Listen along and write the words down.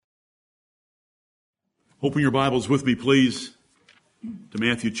Open your Bibles with me, please, to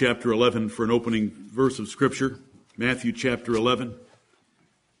Matthew chapter 11 for an opening verse of Scripture. Matthew chapter 11.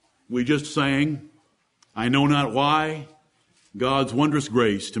 We just sang, I know not why God's wondrous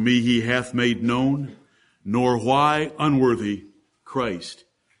grace to me he hath made known, nor why unworthy Christ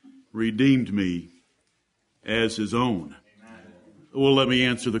redeemed me as his own. Well, let me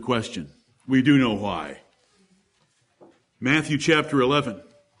answer the question. We do know why. Matthew chapter 11.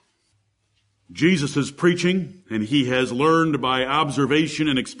 Jesus is preaching, and he has learned by observation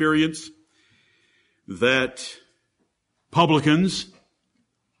and experience that publicans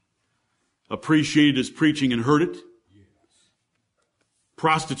appreciated his preaching and heard it.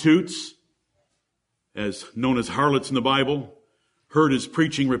 Prostitutes, as known as harlots in the Bible, heard his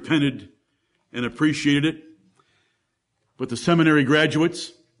preaching, repented, and appreciated it. But the seminary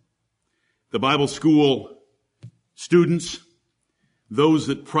graduates, the Bible school students, those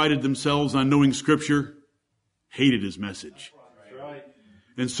that prided themselves on knowing Scripture, hated his message.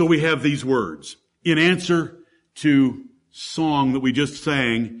 And so we have these words. In answer to song that we just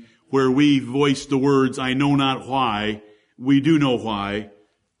sang, where we voiced the words, I know not why, we do know why,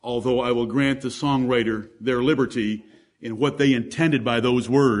 although I will grant the songwriter their liberty in what they intended by those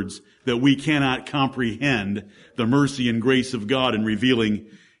words, that we cannot comprehend the mercy and grace of God in revealing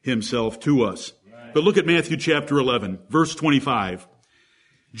himself to us. But look at Matthew chapter 11, verse 25.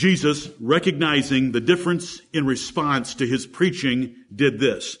 Jesus, recognizing the difference in response to his preaching, did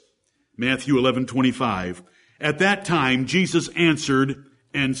this. Matthew 11:25. At that time, Jesus answered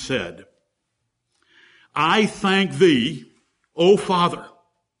and said, I thank thee, O Father,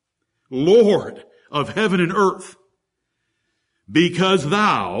 Lord of heaven and earth, because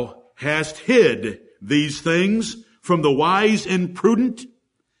thou hast hid these things from the wise and prudent,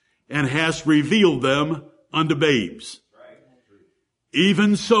 and hast revealed them unto babes.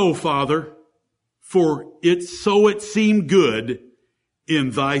 Even so, Father, for it seemed good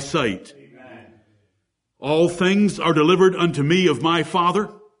in thy sight. Amen. All things are delivered unto me of my Father,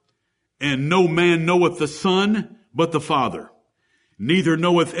 and no man knoweth the Son but the Father. Neither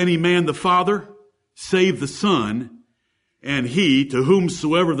knoweth any man the Father, save the Son, and he to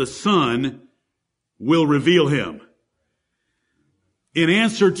whomsoever the Son will reveal him. In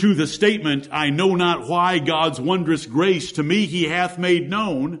answer to the statement, I know not why God's wondrous grace to me he hath made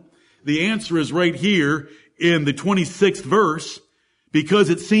known, the answer is right here in the 26th verse, because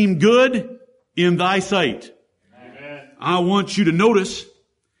it seemed good in thy sight. Amen. I want you to notice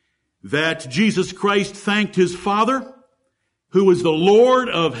that Jesus Christ thanked his Father, who is the Lord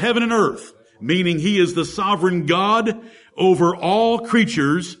of heaven and earth, meaning he is the sovereign God over all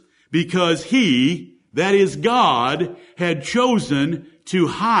creatures, because he, that is God, had chosen to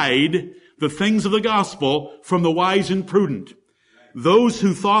hide the things of the gospel from the wise and prudent. Those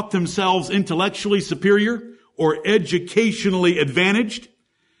who thought themselves intellectually superior or educationally advantaged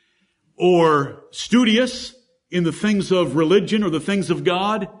or studious in the things of religion or the things of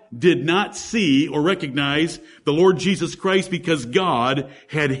God did not see or recognize the Lord Jesus Christ, because God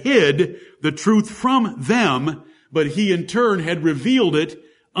had hid the truth from them, but he in turn had revealed it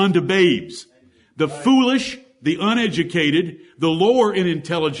unto babes. The foolish, the uneducated, the lower in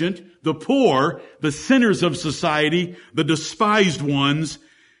intelligent, the poor, the sinners of society, the despised ones,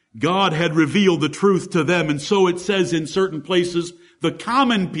 God had revealed the truth to them. And so it says in certain places, the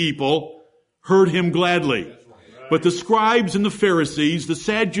common people heard him gladly. But the scribes and the Pharisees, the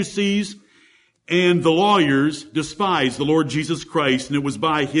Sadducees and the lawyers despised the Lord Jesus Christ, and it was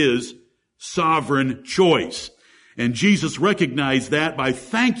by his sovereign choice. And Jesus recognized that by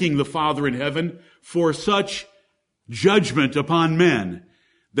thanking the Father in heaven for such judgment upon men,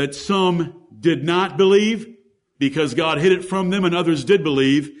 that some did not believe because God hid it from them, and others did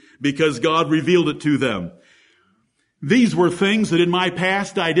believe because God revealed it to them. These were things that in my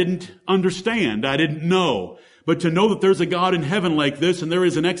past I didn't understand, I didn't know. But to know that there's a God in heaven like this, and there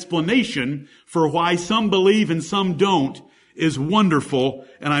is an explanation for why some believe and some don't, is wonderful,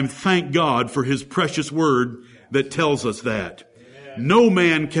 and I thank God for his precious word that tells us that. Amen. No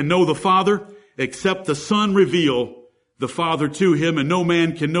man can know the Father except the Son reveal the Father to him, and no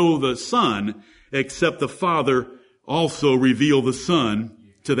man can know the Son except the Father also reveal the Son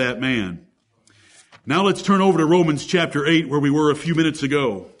to that man. Now let's turn over to Romans chapter 8, where we were a few minutes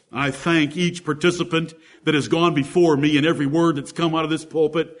ago. I thank each participant that has gone before me, and every word that's come out of this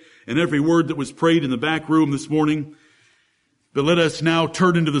pulpit, and every word that was prayed in the back room this morning. But let us now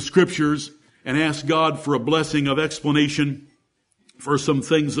turn into the Scriptures and ask God for a blessing of explanation for some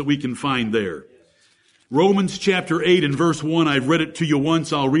things that we can find there. Romans chapter 8 and verse 1, I've read it to you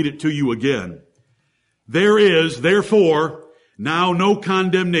once, I'll read it to you again. There is, therefore, now no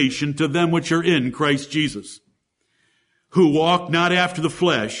condemnation to them which are in Christ Jesus, who walk not after the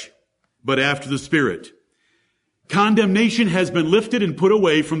flesh, but after the Spirit. Condemnation has been lifted and put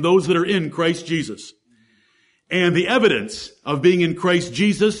away from those that are in Christ Jesus. And the evidence of being in Christ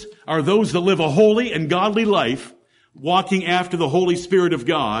Jesus are those that live a holy and godly life, walking after the Holy Spirit of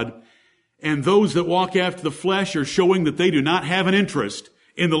God. And those that walk after the flesh are showing that they do not have an interest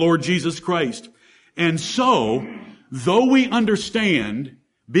in the Lord Jesus Christ. And so, though we understand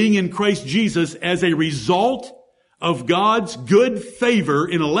being in Christ Jesus as a result of God's good favor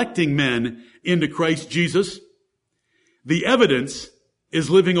in electing men into Christ Jesus, the evidence is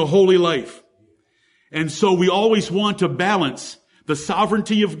living a holy life. And so we always want to balance the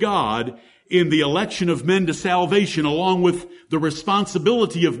sovereignty of God in the election of men to salvation along with the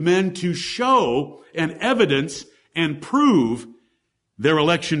responsibility of men to show and evidence and prove their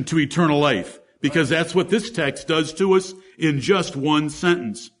election to eternal life. Because that's what this text does to us in just one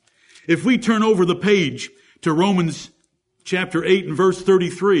sentence. If we turn over the page to Romans chapter 8 and verse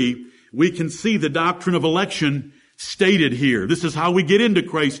 33, we can see the doctrine of election stated here. This is how we get into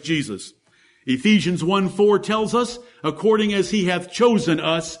Christ Jesus. Ephesians 1:4 tells us, according as he hath chosen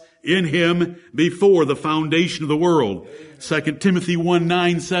us in him before the foundation of the world. 2 Timothy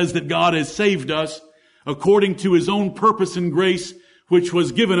 1:9 says that God has saved us according to his own purpose and grace, which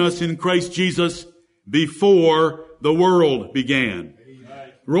was given us in Christ Jesus before the world began.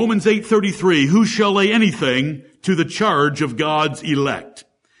 Amen. Romans 8:33, who shall lay anything to the charge of God's elect?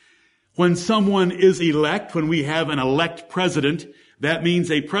 When someone is elect, when we have an elect president, that means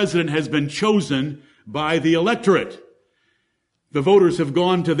a president has been chosen by the electorate. The voters have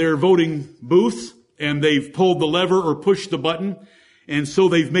gone to their voting booths and they've pulled the lever or pushed the button. And so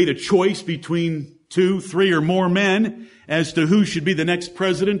they've made a choice between 2, 3 or more men as to who should be the next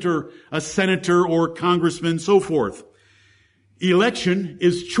president or a senator or congressman, so forth. Election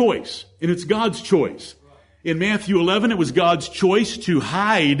is choice, and it's God's choice. In Matthew 11, it was God's choice to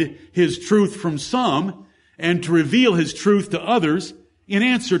hide his truth from some and to reveal his truth to others in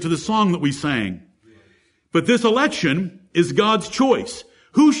answer to the song that we sang. But this election is God's choice.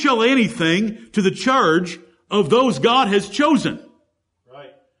 Who shall lay anything to the charge of those God has chosen?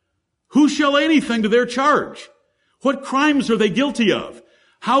 Right. Who shall lay anything to their charge? What crimes are they guilty of?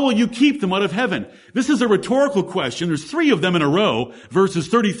 How will you keep them out of heaven? This is a rhetorical question. There's 3 of them in a row, verses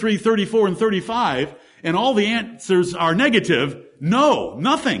 33, 34, and 35, and all the answers are negative. No,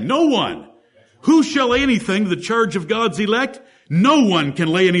 nothing, no one. Who shall lay anything to the charge of God's elect? No one can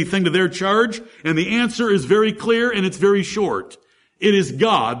lay anything to their charge, and the answer is very clear and it's very short. It is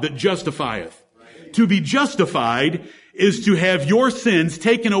God that justifieth. To be justified is to have your sins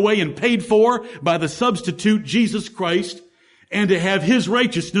taken away and paid for by the substitute Jesus Christ, and to have his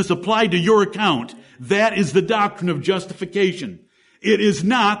righteousness applied to your account. That is the doctrine of justification. It is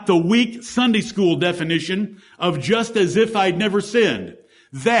not the weak Sunday school definition of just as if I'd never sinned.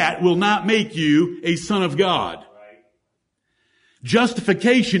 That will not make you a son of God.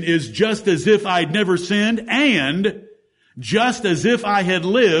 Justification is just as if I'd never sinned and just as if I had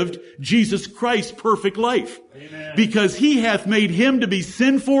lived Jesus Christ's perfect life. Amen. Because he hath made him to be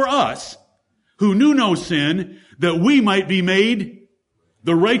sin for us, who knew no sin, that we might be made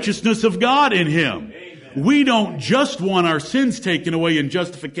the righteousness of God in him. Amen. We don't just want our sins taken away in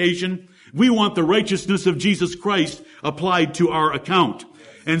justification. We want the righteousness of Jesus Christ applied to our account.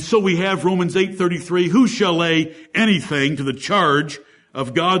 And so we have Romans 8:33, who shall lay anything to the charge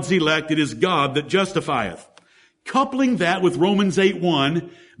of God's elect? It is God that justifieth. Coupling that with Romans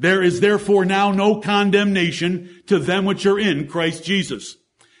 8:1, there is therefore now no condemnation to them which are in Christ Jesus.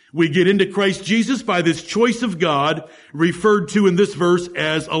 We get into Christ Jesus by this choice of God, referred to in this verse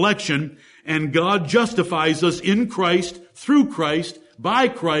as election, and God justifies us in Christ, through Christ, by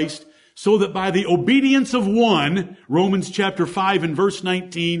Christ, so that by the obedience of one, Romans chapter 5 and verse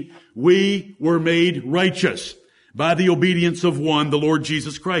 19, we were made righteous. By the obedience of one, the Lord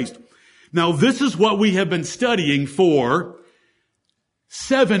Jesus Christ. Now this is what we have been studying for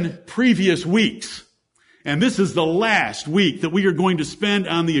 7 previous weeks. And this is the last week that we are going to spend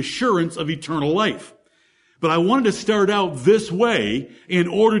on the assurance of eternal life. But I wanted to start out this way in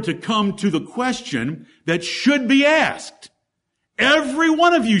order to come to the question that should be asked. Every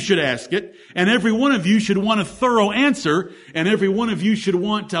one of you should ask it, and every one of you should want a thorough answer, and every one of you should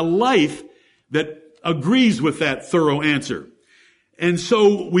want a life that agrees with that thorough answer. And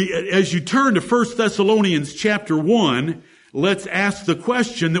so as you turn to 1 Thessalonians chapter 1, let's ask the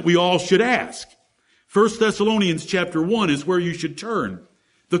question that we all should ask. 1 Thessalonians chapter 1 is where you should turn.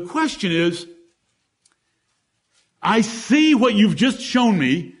 The question is, I see what you've just shown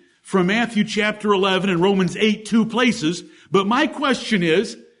me from Matthew chapter 11 and Romans 8, 2 places. But my question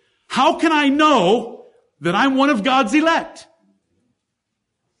is, how can I know that I'm one of God's elect?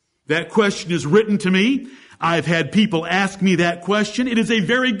 That question is written to me. I've had people ask me that question. It is a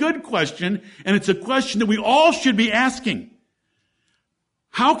very good question, and it's a question that we all should be asking.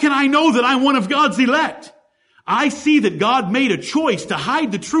 How can I know that I'm one of God's elect? I see that God made a choice to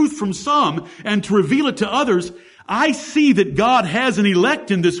hide the truth from some and to reveal it to others. I see that God has an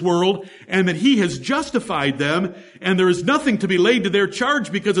elect in this world and that He has justified them, and there is nothing to be laid to their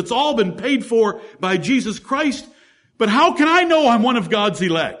charge because it's all been paid for by Jesus Christ. But how can I know I'm one of God's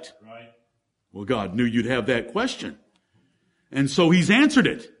elect? Right. Well, God knew you'd have that question. And so He's answered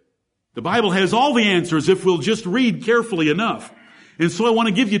it. The Bible has all the answers if we'll just read carefully enough. And so I want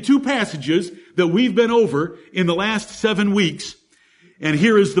to give you two passages that we've been over in the last 7 weeks. And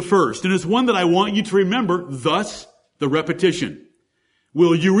here is the first. And it's one that I want you to remember, thus the repetition.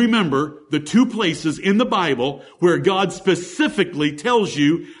 Will you remember the two places in the Bible where God specifically tells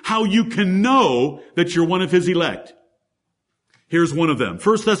you how you can know that you're one of His elect? Here's one of them.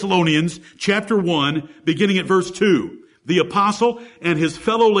 1 Thessalonians chapter 1, beginning at verse 2. The apostle and his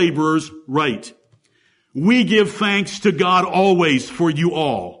fellow laborers write, "We give thanks to God always for you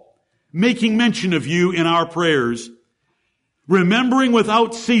all, making mention of you in our prayers, remembering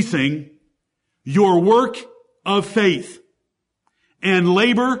without ceasing your work of faith and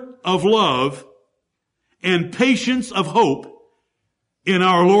labor of love and patience of hope in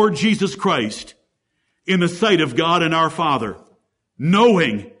our Lord Jesus Christ in the sight of God and our Father,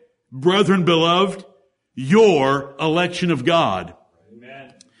 knowing, brethren beloved, your election of God."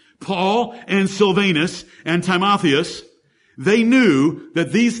 Amen. Paul and Silvanus and Timotheus, they knew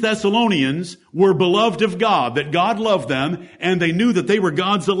that these Thessalonians were beloved of God, that God loved them, and they knew that they were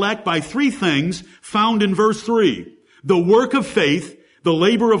God's elect by three things found in verse 3. The work of faith, the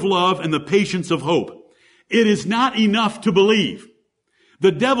labor of love, and the patience of hope. It is not enough to believe.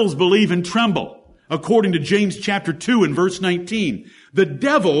 The devils believe and tremble, according to James chapter 2 and verse 19. The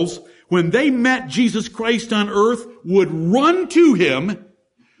devils, when they met Jesus Christ on earth, would run to Him,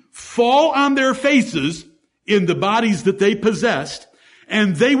 fall on their faces in the bodies that they possessed,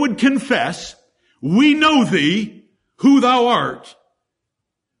 and they would confess, "We know Thee, who Thou art.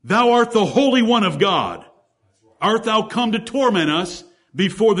 Thou art the Holy One of God. Art Thou come to torment us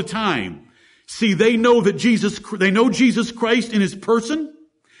before the time?" See, they know Jesus Christ in His person.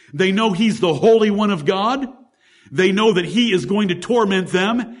 They know He's the Holy One of God. They know that He is going to torment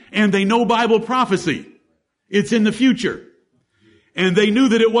them, and they know Bible prophecy. It's in the future. And they knew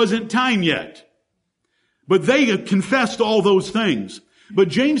that it wasn't time yet. But they had confessed all those things. But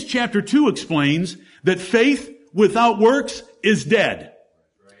James chapter 2 explains that faith without works is dead.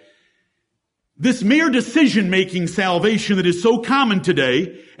 This mere decision-making salvation that is so common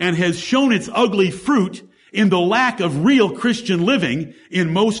today and has shown its ugly fruit in the lack of real Christian living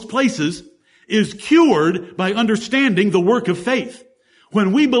in most places is cured by understanding the work of faith.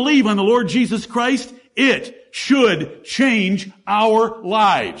 When we believe on the Lord Jesus Christ, it should change our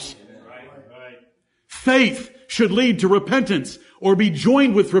lives. Faith should lead to repentance or be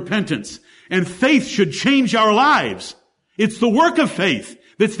joined with repentance. And faith should change our lives. It's the work of faith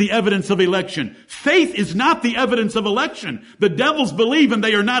that's the evidence of election. Faith is not the evidence of election. The devils believe and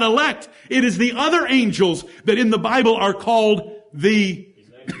they are not elect. It is the other angels that in the Bible are called the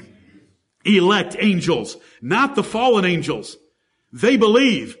elect angels, not the fallen angels. They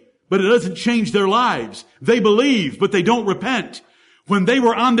believe, but it doesn't change their lives. They believe, but they don't repent. When they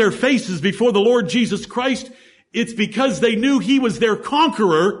were on their faces before the Lord Jesus Christ, it's because they knew He was their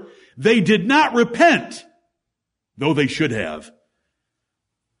conqueror. They did not repent, though they should have.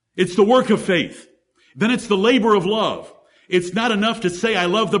 It's the work of faith. Then it's the labor of love. It's not enough to say, "I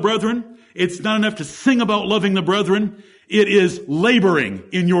love the brethren." It's not enough to sing about loving the brethren. It is laboring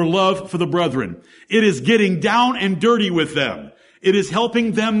in your love for the brethren. It is getting down and dirty with them. It is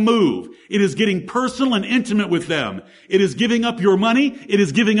helping them move. It is getting personal and intimate with them. It is giving up your money. It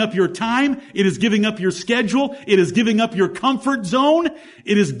is giving up your time. It is giving up your schedule. It is giving up your comfort zone.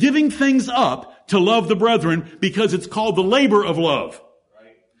 It is giving things up to love the brethren because it's called the labor of love.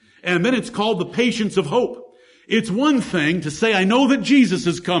 And then it's called the patience of hope. It's one thing to say, "I know that Jesus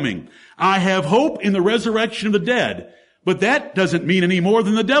is coming. I have hope in the resurrection of the dead." But that doesn't mean any more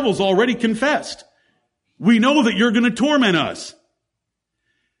than the devil's already confessed. We know that you're going to torment us.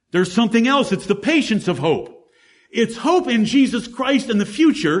 There's something else. It's the patience of hope. It's hope in Jesus Christ in the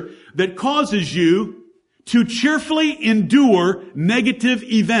future that causes you to cheerfully endure negative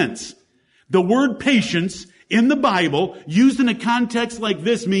events. The word patience in the Bible, used in a context like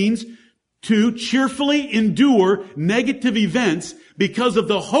this, means to cheerfully endure negative events because of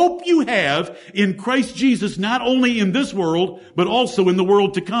the hope you have in Christ Jesus, not only in this world, but also in the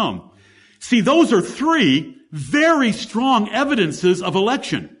world to come. See, those are three very strong evidences of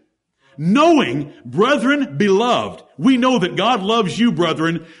election. Knowing, brethren, beloved, we know that God loves you,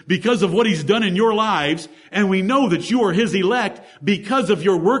 brethren, because of what He's done in your lives, and we know that you are His elect because of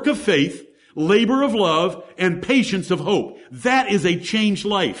your work of faith, labor of love, and patience of hope. That is a changed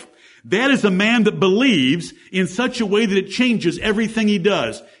life. That is a man that believes in such a way that it changes everything he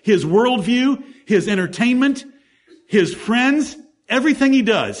does. His worldview, his entertainment, his friends, everything he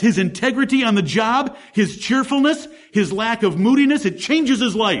does. His integrity on the job, his cheerfulness, his lack of moodiness, it changes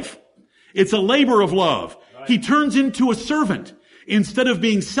his life. It's a labor of love. He turns into a servant. Instead of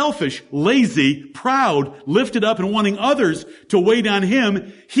being selfish, lazy, proud, lifted up and wanting others to wait on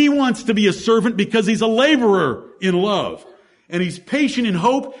him, he wants to be a servant because he's a laborer in love. And he's patient in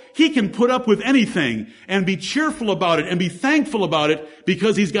hope. He can put up with anything and be cheerful about it and be thankful about it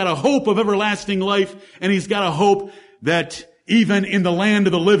because he's got a hope of everlasting life, and he's got a hope that even in the land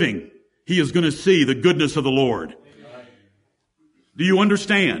of the living, he is going to see the goodness of the Lord. Do you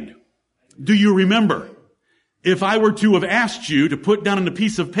understand? Do you remember? If I were to have asked you to put down on a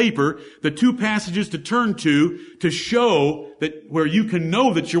piece of paper the two passages to turn to show that where you can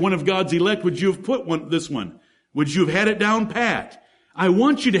know that you're one of God's elect, would you have put this one? Would you have had it down pat? I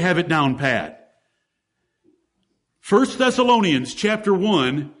want you to have it down pat. 1 Thessalonians chapter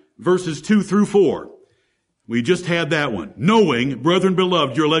 1, verses 2 through 4. We just had that one. Knowing, brethren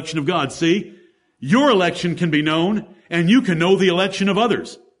beloved, your election of God. See, your election can be known, and you can know the election of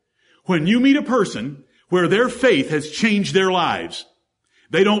others. When you meet a person where their faith has changed their lives,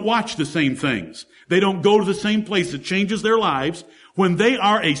 they don't watch the same things. They don't go to the same place that changes their lives. When they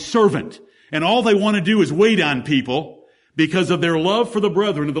are a servant, and all they want to do is wait on people because of their love for the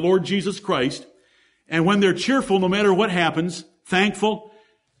brethren of the Lord Jesus Christ. And when they're cheerful, no matter what happens, thankful,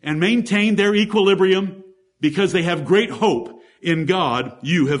 and maintain their equilibrium because they have great hope in God,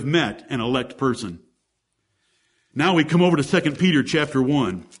 you have met an elect person. Now we come over to 2 Peter chapter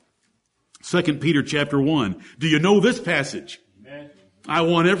 1. 2 Peter chapter 1. Do you know this passage? Amen. I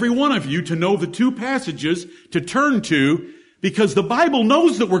want every one of you to know the two passages to turn to, because the Bible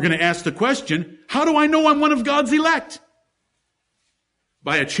knows that we're going to ask the question, how do I know I'm one of God's elect?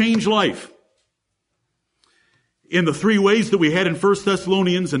 By a changed life. In the three ways that we had in 1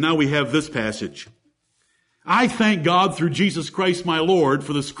 Thessalonians, and now we have this passage. I thank God through Jesus Christ my Lord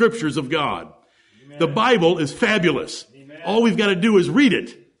for the scriptures of God. Amen. The Bible is fabulous. Amen. All we've got to do is read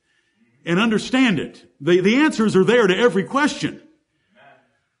it and understand it. The answers are there to every question.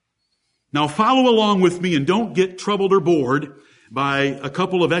 Now follow along with me and don't get troubled or bored by a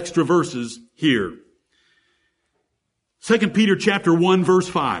couple of extra verses here. 2 Peter chapter 1 verse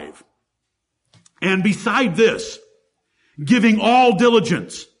 5. And beside this, giving all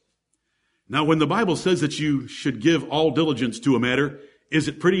diligence. Now when the Bible says that you should give all diligence to a matter, is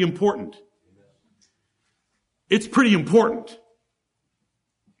it pretty important? It's pretty important.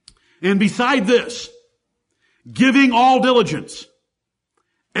 And beside this, giving all diligence,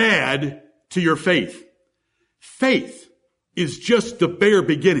 add to your faith. Faith is just the bare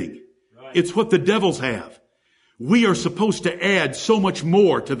beginning. Right. It's what the devils have. We are supposed to add so much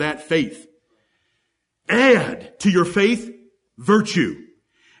more to that faith. Add to your faith virtue,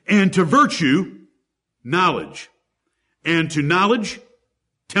 and to virtue knowledge, and to knowledge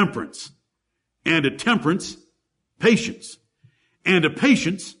temperance, and to temperance patience, and to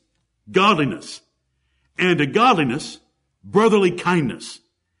patience godliness, and to godliness brotherly kindness,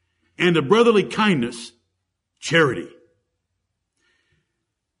 and to brotherly kindness charity.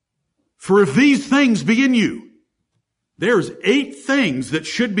 For if these things be in you, there's 8 things that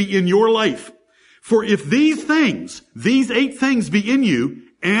should be in your life. For if these 8 things be in you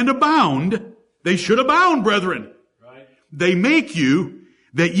and abound, they should abound, brethren. Right. They make you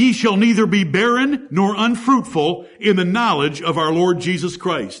that ye shall neither be barren nor unfruitful in the knowledge of our Lord Jesus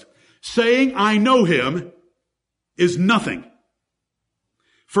Christ. Saying, I know him, is nothing.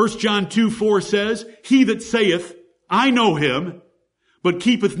 1 John 2:4 says, he that saith, I know him, but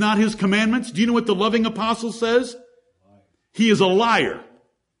keepeth not his commandments. Do you know what the loving apostle says? He is a liar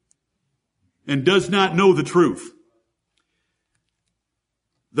and does not know the truth.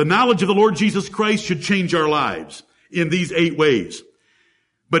 The knowledge of the Lord Jesus Christ should change our lives in these 8 ways.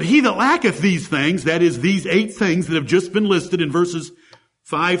 But he that lacketh these things, that is, these 8 things that have just been listed in verses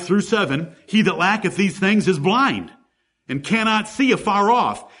 5 through 7, he that lacketh these things is blind and cannot see afar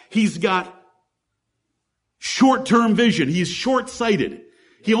off. He's got short-term vision. He's short-sighted.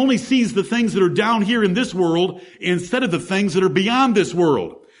 He only sees the things that are down here in this world instead of the things that are beyond this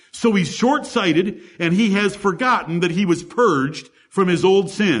world. So he's short-sighted, and he has forgotten that he was purged from his old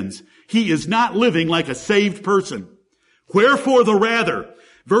sins. He is not living like a saved person. Wherefore the rather.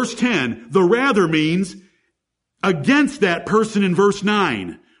 Verse 10, the rather means against that person in verse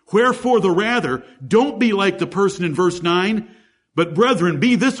 9. Wherefore the rather, don't be like the person in verse 9, but brethren,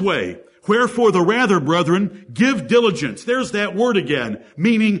 be this way. Wherefore the rather, brethren, give diligence. There's that word again,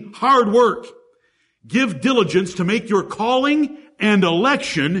 meaning hard work. Give diligence to make your calling and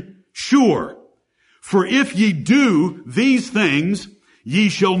election sure. For if ye do these things, ye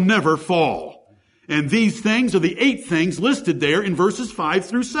shall never fall. And these things are the 8 things listed there in verses 5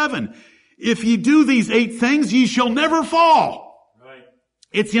 through 7. If ye do these 8 things, ye shall never fall. Right.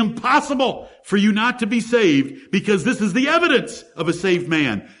 It's impossible for you not to be saved, because this is the evidence of a saved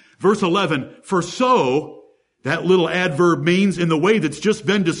man. Verse 11, for so, that little adverb means in the way that's just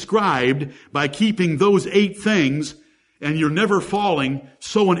been described, by keeping those 8 things, and you're never falling,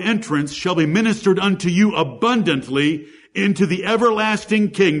 so an entrance shall be ministered unto you abundantly into the everlasting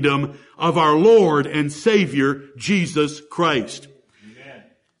kingdom of our Lord and Savior, Jesus Christ. Amen.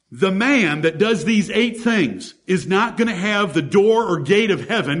 The man that does these 8 things is not going to have the door or gate of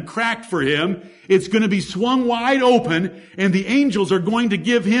heaven cracked for him. It's going to be swung wide open, and the angels are going to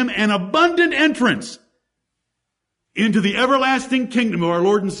give him an abundant entrance into the everlasting kingdom of our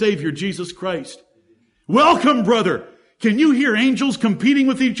Lord and Savior, Jesus Christ. Welcome, brother. Can you hear angels competing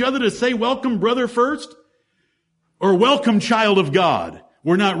with each other to say, welcome, brother, first? Or welcome, child of God.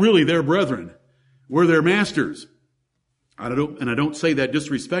 We're not really their brethren. We're their masters. I don't say that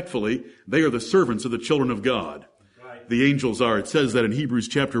disrespectfully. They are the servants of the children of God. Right. The angels are. It says that in Hebrews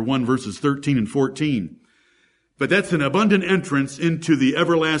chapter 1, verses 13 and 14. But that's an abundant entrance into the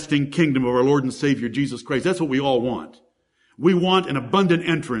everlasting kingdom of our Lord and Savior, Jesus Christ. That's what we all want. We want an abundant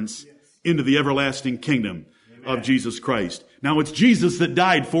entrance into the everlasting kingdom of Jesus Christ. Now, it's Jesus that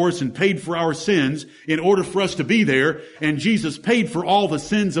died for us and paid for our sins in order for us to be there, and Jesus paid for all the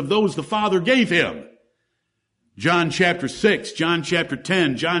sins of those the Father gave him. John chapter 6, John chapter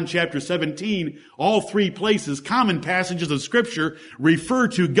 10, John chapter 17, all 3 places, common passages of Scripture, refer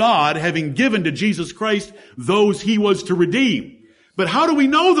to God having given to Jesus Christ those he was to redeem. But how do we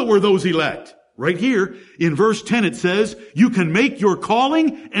know that we're those elect? Right here, in verse 10 it says, you can make your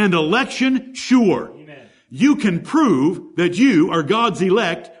calling and election sure. You can prove that you are God's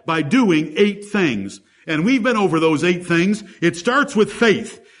elect by doing 8 things. And we've been over those 8 things. It starts with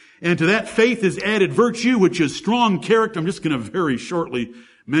faith. And to that faith is added virtue, which is strong character. I'm just going to very shortly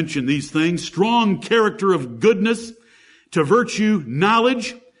mention these things. Strong character of goodness. To virtue,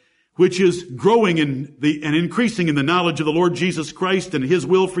 knowledge, which is growing and increasing in the knowledge of the Lord Jesus Christ and his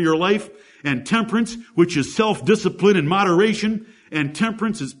will for your life. And temperance, which is self-discipline and moderation. And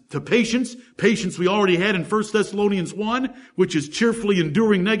temperance is to patience. Patience we already had in 1 Thessalonians 1, which is cheerfully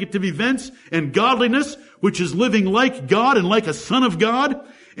enduring negative events. And godliness, which is living like God and like a son of God.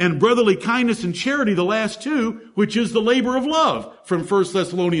 And brotherly kindness and charity, the last 2, which is the labor of love from 1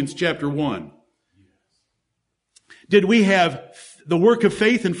 Thessalonians chapter 1. Did we have the work of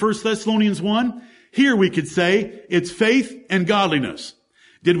faith in 1 Thessalonians 1? Here we could say it's faith and godliness.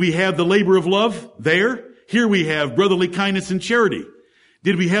 Did we have the labor of love there? Here we have brotherly kindness and charity.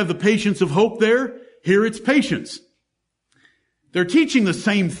 Did we have the patience of hope there? Here it's patience. They're teaching the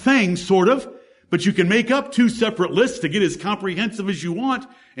same thing, sort of, but you can make up 2 separate lists to get as comprehensive as you want,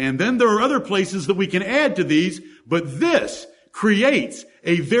 and then there are other places that we can add to these, but this creates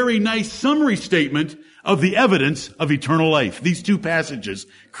a very nice summary statement of the evidence of eternal life. These 2 passages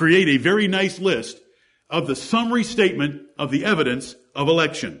create a very nice list of the summary statement of the evidence of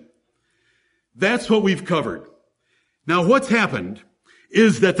election. That's what we've covered. Now, what's happened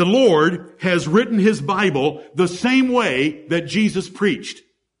is that the Lord has written his Bible the same way that Jesus preached.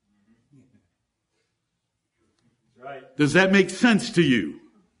 Right. Does that make sense to you?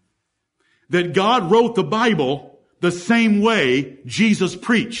 That God wrote the Bible the same way Jesus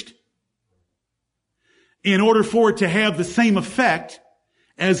preached, in order for it to have the same effect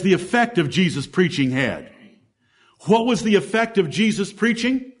as the effect of Jesus' preaching had. What was the effect of Jesus'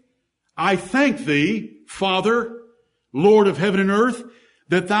 preaching? I thank thee, Father, Lord of heaven and earth,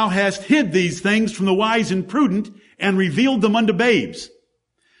 that thou hast hid these things from the wise and prudent and revealed them unto babes.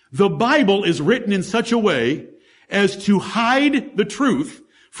 The Bible is written in such a way as to hide the truth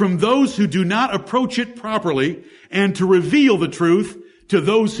from those who do not approach it properly, and to reveal the truth to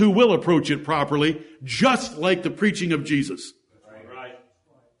those who will approach it properly, just like the preaching of Jesus. Right.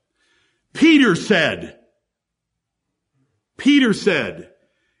 Peter said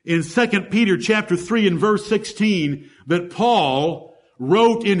in 2 Peter chapter 3 and verse 16 that Paul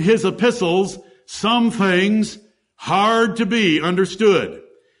wrote in his epistles some things hard to be understood.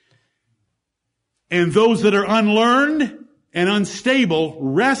 And those that are unlearned and unstable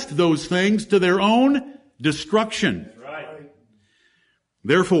wrest those things to their own destruction. Right.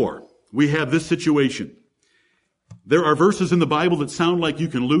 Therefore, we have this situation. There are verses in the Bible that sound like you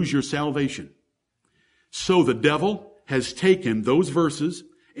can lose your salvation. So the devil has taken those verses,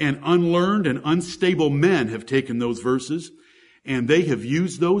 and unlearned and unstable men have taken those verses, and they have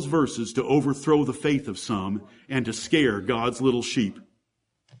used those verses to overthrow the faith of some and to scare God's little sheep.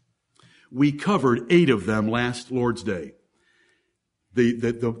 We covered 8 of them last Lord's Day.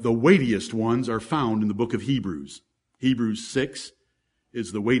 The weightiest ones are found in the book of Hebrews. Hebrews 6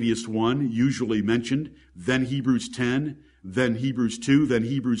 is the weightiest one, usually mentioned, then Hebrews 10, then Hebrews 2, then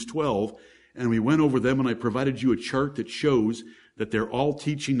Hebrews 12, and we went over them, and I provided you a chart that shows that they're all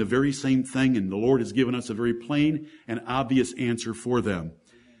teaching the very same thing, and the Lord has given us a very plain and obvious answer for them.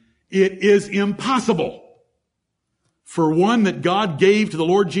 It is impossible for one that God gave to the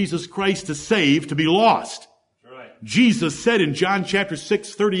Lord Jesus Christ to save to be lost. Right. Jesus said in John chapter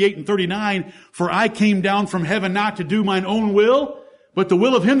 6, 38 and 39, "For I came down from heaven not to do mine own will, but the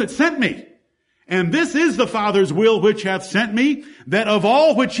will of him that sent me. And this is the Father's will which hath sent me, that of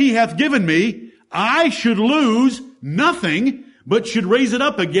all which he hath given me, I should lose nothing, but should raise it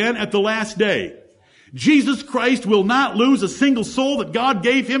up again at the last day." Jesus Christ will not lose a single soul that God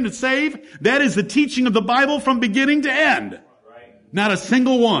gave him to save. That is the teaching of the Bible from beginning to end. Right. Not a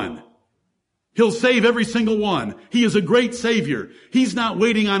single one. He'll save every single one. He is a great Savior. He's not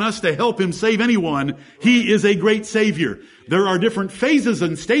waiting on us to help him save anyone. He is a great Savior. There are different phases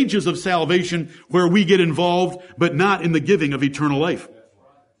and stages of salvation where we get involved, but not in the giving of eternal life.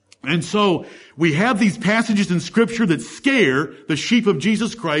 And so we have these passages in Scripture that scare the sheep of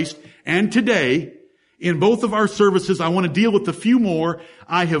Jesus Christ. And today, in both of our services, I want to deal with a few more.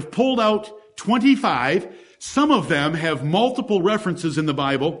 I have pulled out 25. Some of them have multiple references in the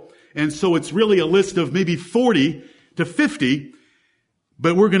Bible. And so it's really a list of maybe 40 to 50,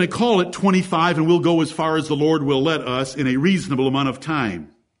 but we're going to call it 25, and we'll go as far as the Lord will let us in a reasonable amount of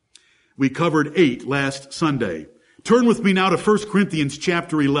time. We covered 8 last Sunday. Turn with me now to 1 Corinthians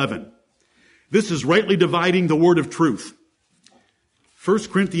chapter 11. This is rightly dividing the word of truth. 1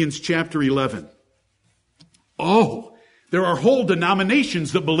 Corinthians chapter 11. Oh, there are whole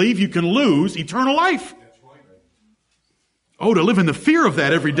denominations that believe you can lose eternal life. Oh, to live in the fear of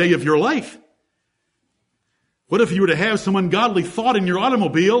that every day of your life. What if you were to have some ungodly thought in your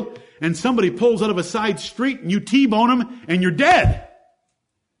automobile and somebody pulls out of a side street and you T-bone them and you're dead?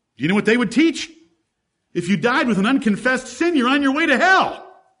 Do you know what they would teach? If you died with an unconfessed sin, you're on your way to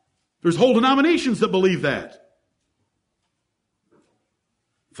hell. There's whole denominations that believe that.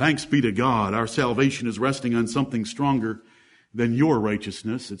 Thanks be to God, our salvation is resting on something stronger than your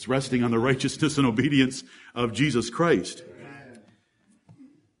righteousness. It's resting on the righteousness and obedience of Jesus Christ.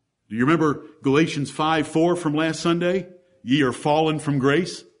 Do you remember Galatians 5:4 from last Sunday? Ye are fallen from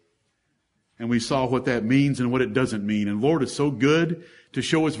grace. And we saw what that means and what it doesn't mean. And Lord is so good to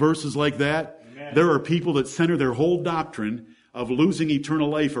show us verses like that. Amen. There are people that center their whole doctrine of losing eternal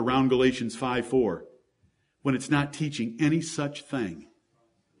life around Galatians 5:4 when it's not teaching any such thing.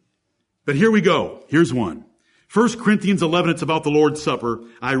 But here we go. Here's one. 1 Corinthians 11, it's about the Lord's Supper.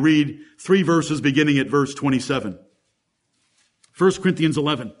 I read 3 verses beginning at verse 27. 1 Corinthians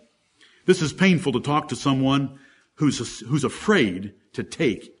 11. This is painful to talk to someone who's afraid to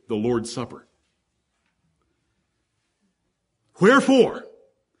take the Lord's Supper. Wherefore,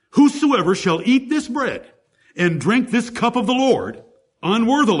 whosoever shall eat this bread and drink this cup of the Lord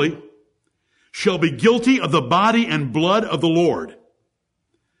unworthily shall be guilty of the body and blood of the Lord.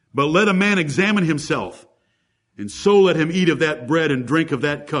 But let a man examine himself, and so let him eat of that bread and drink of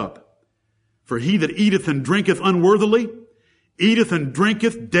that cup. For he that eateth and drinketh unworthily eateth and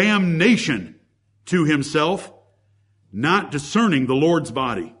drinketh damnation to himself, not discerning the Lord's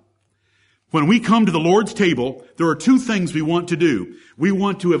body. When we come to the Lord's table, there are 2 things we want to do. We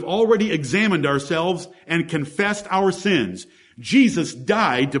want to have already examined ourselves and confessed our sins. Jesus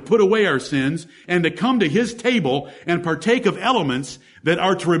died to put away our sins and to come to his table and partake of elements that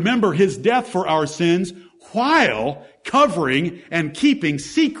are to remember his death for our sins while covering and keeping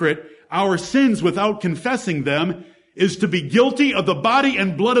secret our sins without confessing them is to be guilty of the body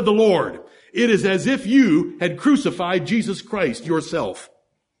and blood of the Lord. It is as if you had crucified Jesus Christ yourself.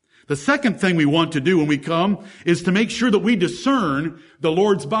 The second thing we want to do when we come is to make sure that we discern the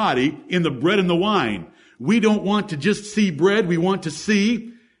Lord's body in the bread and the wine. We don't want to just see bread. We want to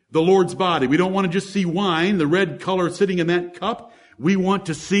see the Lord's body. We don't want to just see wine, the red color sitting in that cup. We want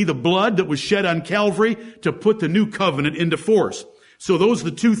to see the blood that was shed on Calvary to put the new covenant into force. So those are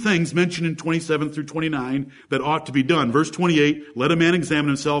the 2 things mentioned in 27 through 29 that ought to be done. Verse 28, let a man examine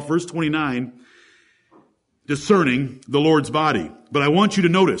himself. Verse 29, discerning the Lord's body. But I want you to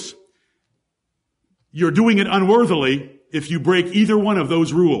notice, you're doing it unworthily if you break either one of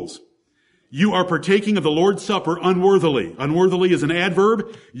those rules. You are partaking of the Lord's Supper unworthily. Unworthily is an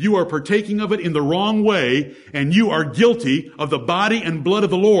adverb. You are partaking of it in the wrong way, and you are guilty of the body and blood of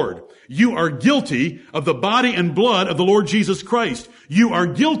the Lord. You are guilty of the body and blood of the Lord Jesus Christ. You are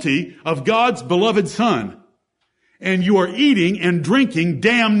guilty of God's beloved Son. And you are eating and drinking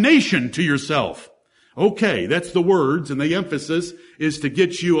damnation to yourself. Okay, that's the words, and the emphasis is to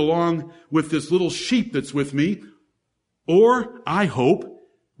get you along with this little sheep that's with me, or, I hope,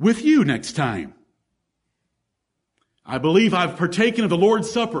 with you next time. I believe I've partaken of the Lord's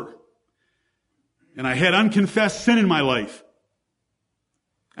Supper, and I had unconfessed sin in my life,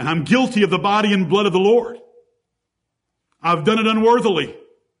 and I'm guilty of the body and blood of the Lord. I've done it unworthily.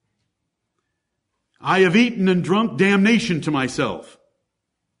 I have eaten and drunk damnation to myself.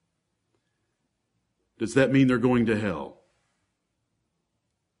 Does that mean they're going to hell?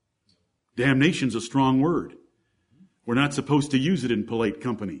 Damnation's a strong word. We're not supposed to use it in polite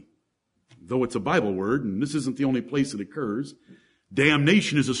company. Though it's a Bible word, and this isn't the only place it occurs.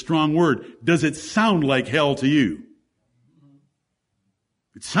 Damnation is a strong word. Does it sound like hell to you?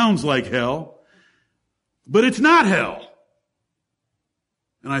 It sounds like hell, but it's not hell.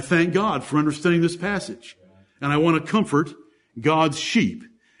 And I thank God for understanding this passage. And I want to comfort God's sheep.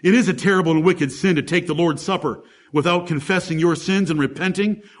 It is a terrible and wicked sin to take the Lord's Supper without confessing your sins and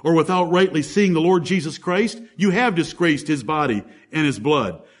repenting, or without rightly seeing the Lord Jesus Christ. You have disgraced His body and His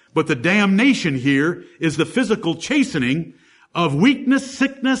blood. But the damnation here is the physical chastening of weakness,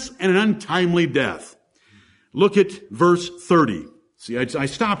 sickness, and an untimely death. Look at verse 30. See, I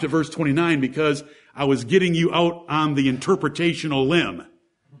stopped at verse 29 because I was getting you out on the interpretational limb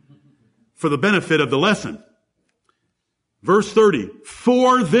for the benefit of the lesson. Verse 30,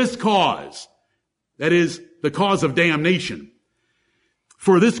 for this cause, that is, the cause of damnation.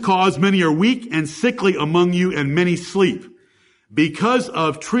 For this cause many are weak and sickly among you, and many sleep. Because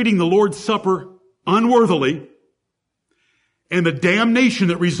of treating the Lord's Supper unworthily, and the damnation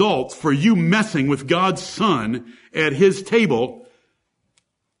that results for you messing with God's Son at His table,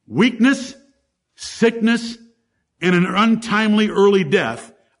 weakness, sickness, and an untimely early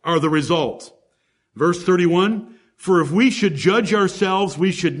death are the results. Verse 31, for if we should judge ourselves,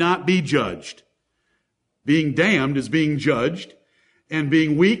 we should not be judged. Being damned is being judged, and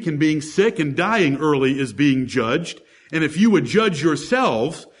being weak and being sick and dying early is being judged. And if you would judge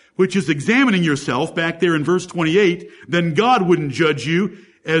yourselves, which is examining yourself back there in verse 28, then God wouldn't judge you,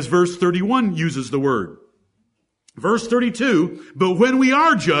 as verse 31 uses the word. Verse 32, but when we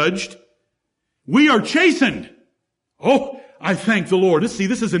are judged, we are chastened. Oh, I thank the Lord. See,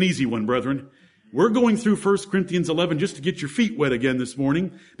 this is an easy one, brethren. We're going through 1 Corinthians 11 just to get your feet wet again this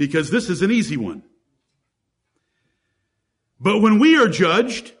morning, because this is an easy one. But when we are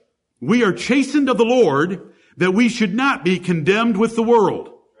judged, we are chastened of the Lord, that we should not be condemned with the world.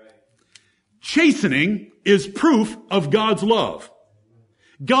 Right. Chastening is proof of God's love.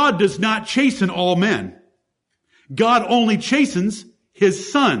 God does not chasten all men. God only chastens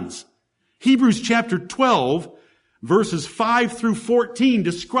His sons. Hebrews chapter 12, verses 5 through 14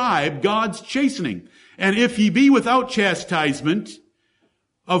 describe God's chastening. And if ye be without chastisement,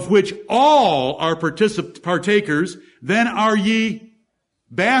 of which all are partakers, then are ye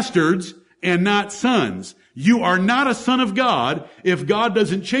bastards and not sons. You are not a son of God if God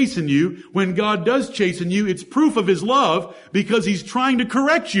doesn't chasten you. When God does chasten you, it's proof of His love because He's trying to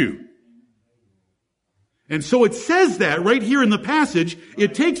correct you. And so it says that right here in the passage.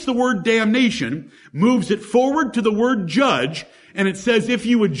 It takes the word damnation, moves it forward to the word judge, and it says if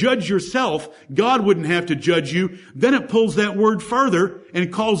you would judge yourself, God wouldn't have to judge you. Then it pulls that word further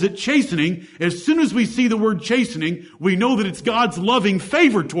and calls it chastening. As soon as we see the word chastening, we know that it's God's loving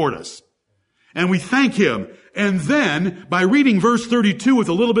favor toward us. And we thank Him. And then, by reading verse 32 with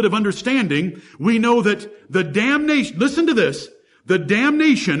a little bit of understanding, we know that the damnation, listen to this, the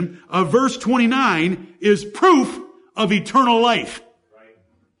damnation of verse 29 is proof of eternal life.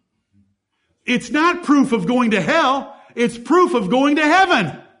 It's not proof of going to hell. It's proof of going to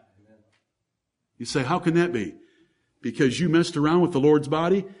heaven. You say, how can that be? Because you messed around with the Lord's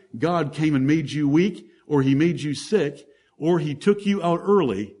body? God came and made you weak, or He made you sick, or He took you out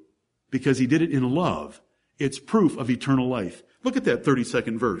early because He did it in love. It's proof of eternal life. Look at that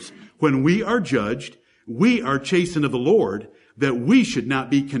 32nd verse. When we are judged, we are chastened of the Lord, that we should not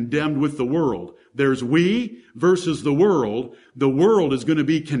be condemned with the world. There's we versus the world. The world is going to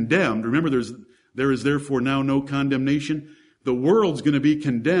be condemned. Remember, there is therefore now no condemnation. The world's going to be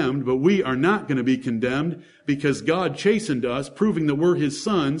condemned, but we are not going to be condemned because God chastened us, proving that we're His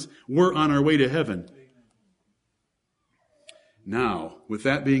sons. We're on our way to heaven. Now, with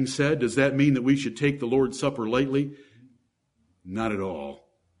that being said, does that mean that we should take the Lord's Supper lightly? Not at all.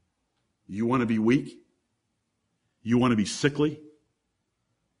 You want to be weak? You want to be sickly?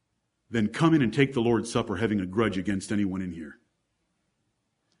 Then come in and take the Lord's Supper having a grudge against anyone in here.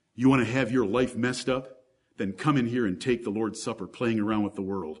 You want to have your life messed up? Then come in here and take the Lord's Supper playing around with the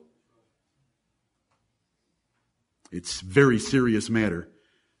world. It's a very serious matter.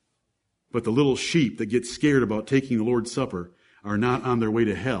 But the little sheep that get scared about taking the Lord's Supper are not on their way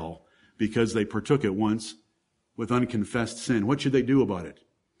to hell because they partook it once with unconfessed sin. What should they do about it?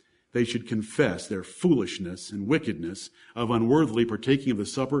 They should confess their foolishness and wickedness of unworthily partaking of the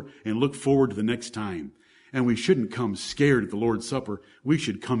supper and look forward to the next time. And we shouldn't come scared at the Lord's Supper. We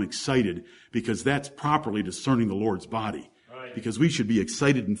should come excited because that's properly discerning the Lord's body. Right. Because we should be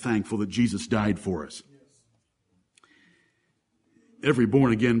excited and thankful that Jesus died for us. Yes. Every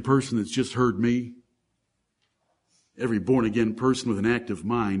born-again person that's just heard me, every born-again person with an active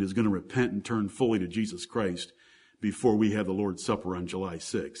mind is going to repent and turn fully to Jesus Christ before we have the Lord's Supper on July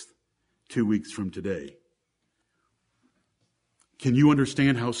 6th, 2 weeks from today. Can you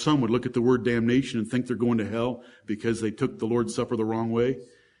understand how some would look at the word damnation and think they're going to hell because they took the Lord's Supper the wrong way?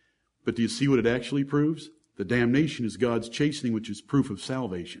 But do you see what it actually proves? The damnation is God's chastening, which is proof of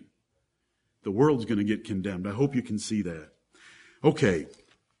salvation. The world's going to get condemned. I hope you can see that. Okay,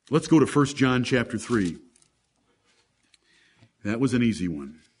 let's go to 1 John chapter 3. That was an easy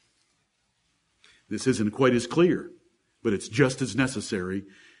one. This isn't quite as clear, but it's just as necessary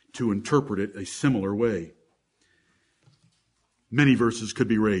to interpret it a similar way. Many verses could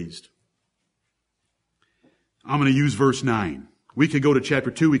be raised. I'm going to use verse 9. We could go to chapter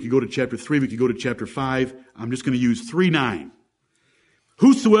 2, we could go to chapter 3, we could go to chapter 5. I'm just going to use 3:9.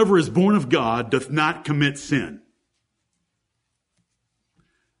 Whosoever is born of God doth not commit sin.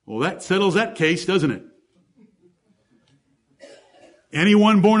 Well, that settles that case, doesn't it?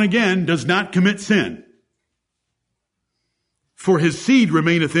 Anyone born again does not commit sin. For his seed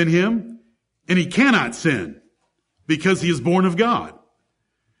remaineth in him, and he cannot sin, because he is born of God.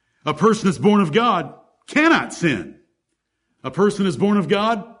 A person that's born of God cannot sin. A person that's born of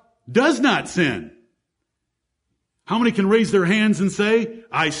God does not sin. How many can raise their hands and say,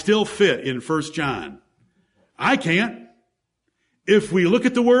 I still fit in 1 John? I can't. If we look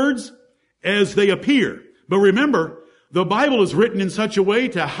at the words as they appear. But remember, the Bible is written in such a way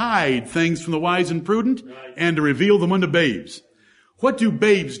to hide things from the wise and prudent and to reveal them unto babes. What do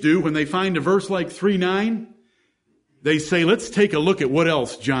babes do when they find a verse like 3:9? They say, let's take a look at what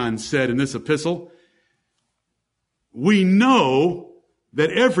else John said in this epistle. We know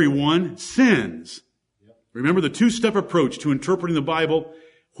that everyone sins. Remember the two-step approach to interpreting the Bible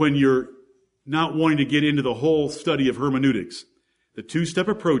when you're not wanting to get into the whole study of hermeneutics. The two-step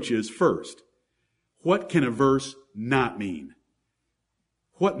approach is, first, what can a verse not mean?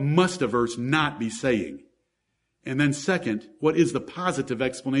 What must a verse not be saying? And then second, what is the positive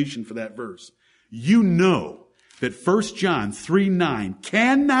explanation for that verse? You know that 1 John 3:9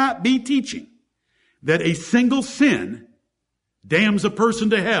 cannot be teaching that a single sin damns a person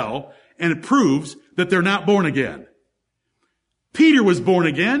to hell and it proves that they're not born again. Peter was born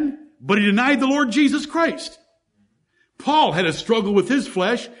again, but he denied the Lord Jesus Christ. Paul had a struggle with his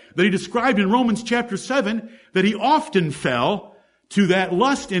flesh that he described in Romans chapter 7, that he often fell to that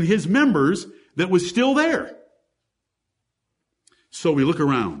lust in his members that was still there. So we look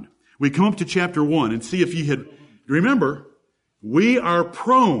around. We come up to chapter 1 and see if you had... Remember, we are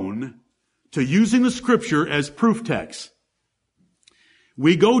prone to using the Scripture as proof texts.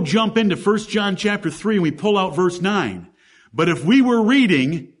 We go jump into 1 John chapter 3 and we pull out verse 9. But if we were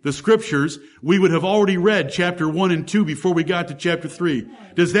reading the Scriptures, we would have already read chapter 1 and 2 before we got to chapter 3.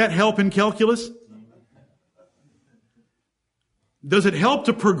 Does that help in calculus? Does it help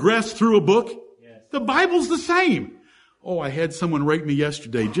to progress through a book? Yes. The Bible's the same. Oh, I had someone write me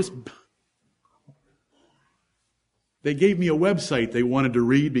yesterday. They gave me a website they wanted to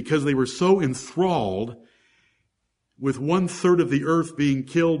read because they were so enthralled with 1/3 of the earth being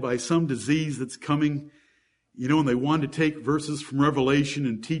killed by some disease that's coming, and they wanted to take verses from Revelation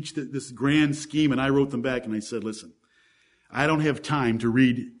and teach this grand scheme. And I wrote them back and I said, listen, I don't have time to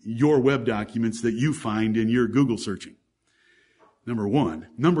read your web documents that you find in your Google searching. Number one.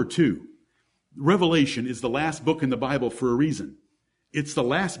 Number two, Revelation is the last book in the Bible for a reason. It's the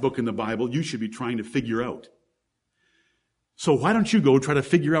last book in the Bible you should be trying to figure out. So why don't you go try to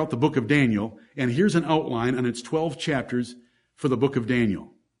figure out the book of Daniel, and here's an outline on its 12 chapters for the book of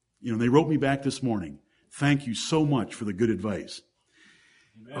Daniel. They wrote me back this morning. Thank you so much for the good advice.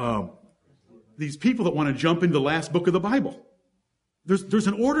 These people that want to jump into the last book of the Bible, there's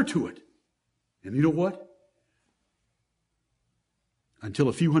an order to it. And you know what? Until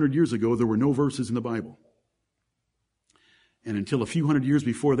a few hundred years ago, there were no verses in the Bible. And until a few hundred years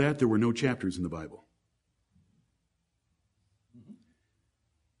before that, there were no chapters in the Bible.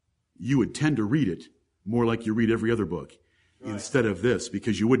 You would tend to read it more like you read every other book instead of this,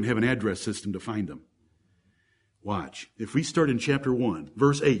 because you wouldn't have an address system to find them. Watch. If we start in chapter 1,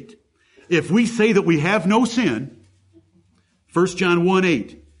 verse 8. If we say that we have no sin, 1 John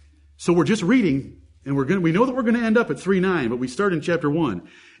 1:8. So we're just reading, and we know that we're going to end up at 3:9, but we start in chapter 1.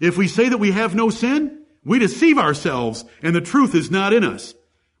 If we say that we have no sin, we deceive ourselves, and the truth is not in us.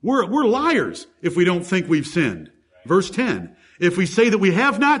 We're liars if we don't think we've sinned. Verse 10. If we say that we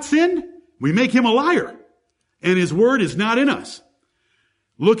have not sinned, we make him a liar, and his word is not in us.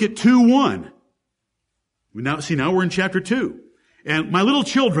 Look at 2:1. Now we're in chapter 2. And my little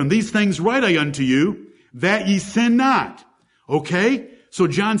children, these things write I unto you, that ye sin not. Okay? So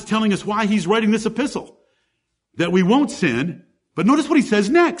John's telling us why he's writing this epistle. That we won't sin. But notice what he says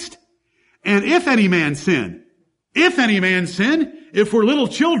next. And if any man sin, if we're little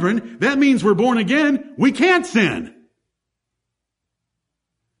children, that means we're born again, we can't sin.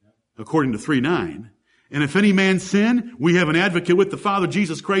 According to 3:9. And if any man sin, we have an advocate with the Father,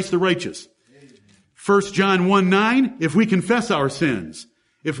 Jesus Christ the righteous. 1 John 1:9, if we confess our sins,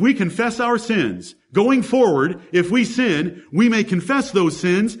 going forward, if we sin, we may confess those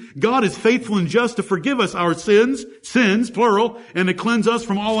sins. God is faithful and just to forgive us our sins, plural, and to cleanse us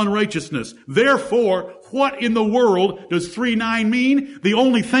from all unrighteousness. Therefore, what in the world does 3:9 mean? The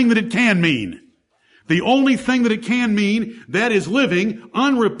only thing that it can mean. The only thing that it can mean, that is living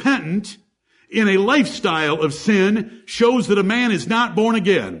unrepentant in a lifestyle of sin, shows that a man is not born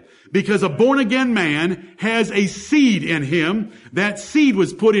again. Because a born-again man has a seed in him. That seed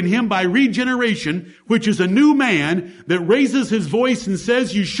was put in him by regeneration, which is a new man that raises his voice and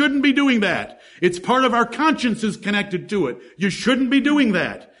says, you shouldn't be doing that. It's part of our consciences connected to it. You shouldn't be doing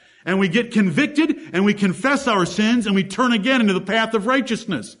that. And we get convicted, and we confess our sins, and we turn again into the path of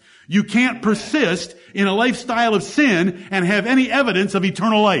righteousness. You can't persist in a lifestyle of sin and have any evidence of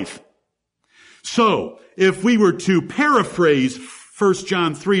eternal life. So, if we were to paraphrase 1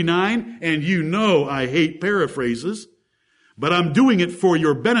 John 3:9, and you know I hate paraphrases, but I'm doing it for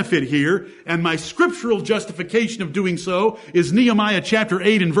your benefit here, and my scriptural justification of doing so is Nehemiah chapter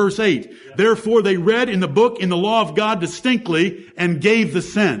 8 and verse 8. Therefore they read in the book, in the law of God distinctly, and gave the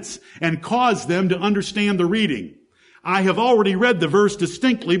sense, and caused them to understand the reading. I have already read the verse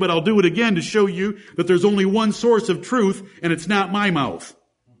distinctly, but I'll do it again to show you that there's only one source of truth, and it's not my mouth.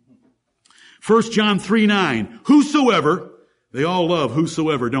 1 John 3:9, whosoever. They all love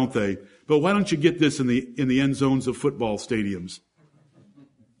whosoever, don't they? But why don't you get this in the end zones of football stadiums?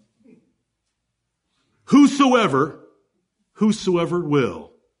 Whosoever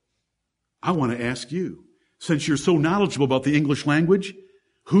will. I want to ask you, since you're so knowledgeable about the English language,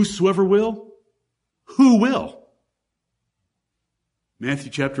 whosoever will? Who will? Matthew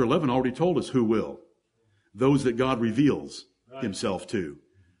chapter 11 already told us who will. Those that God reveals himself to.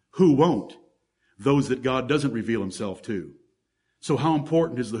 Who won't? Those that God doesn't reveal himself to. So how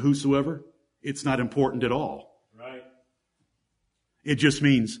important is the whosoever? It's not important at all. Right. It just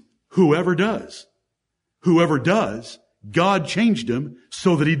means whoever does. Whoever does, God changed him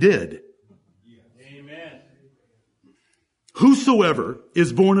so that he did. Amen. Whosoever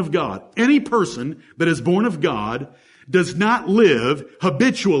is born of God, any person that is born of God does not live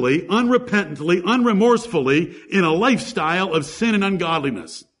habitually, unrepentantly, unremorsefully in a lifestyle of sin and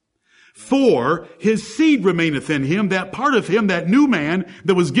ungodliness. For his seed remaineth in him, that part of him, that new man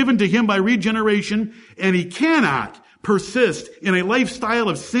that was given to him by regeneration, and he cannot persist in a lifestyle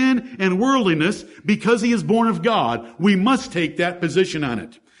of sin and worldliness because he is born of God. We must take that position on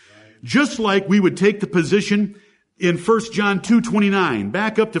it. Just like we would take the position in 1 John 2:29.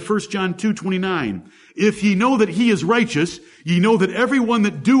 Back up to 1 John 2:29. If ye know that he is righteous, ye know that everyone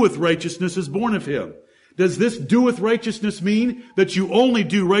that doeth righteousness is born of him. Does this doeth righteousness mean that you only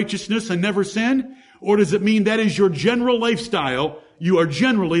do righteousness and never sin? Or does it mean that is your general lifestyle? You are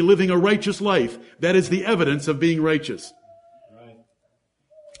generally living a righteous life. That is the evidence of being righteous. Right.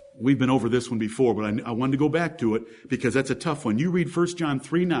 We've been over this one before, but I wanted to go back to it because that's a tough one. You read 1 John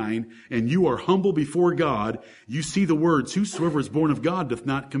 3:9 and you are humble before God. You see the words, whosoever is born of God doth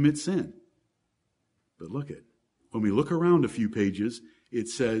not commit sin. But look at, when we look around a few pages, it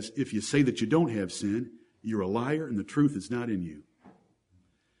says, if you say that you don't have sin, you're a liar and the truth is not in you.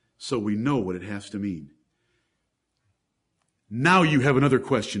 So we know what it has to mean. Now you have another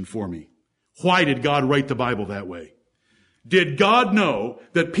question for me. Why did God write the Bible that way? Did God know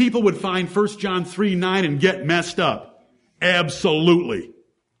that people would find 1 John 3:9 and get messed up? Absolutely.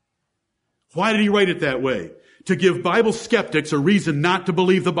 Why did he write it that way? to give Bible skeptics a reason not to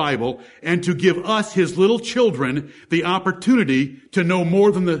believe the Bible, and to give us, his little children, the opportunity to know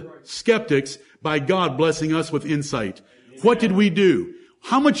more than the skeptics by God blessing us with insight. What did we do?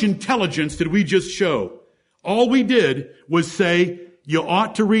 How much intelligence did we just show? All we did was say, you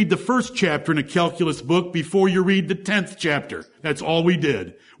ought to read the first chapter in a calculus book before you read the 10th chapter. That's all we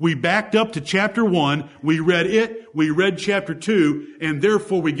did. We backed up to chapter 1, we read it, we read chapter 2, and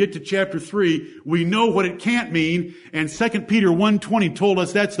therefore we get to chapter 3, we know what it can't mean, and 2 Peter 1:20 told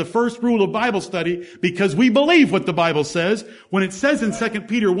us that's the first rule of Bible study, because we believe what the Bible says, when it says in 2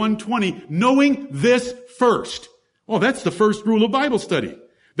 Peter 1:20, knowing this first. Oh, that's the first rule of Bible study.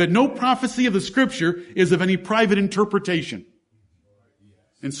 That no prophecy of the Scripture is of any private interpretation.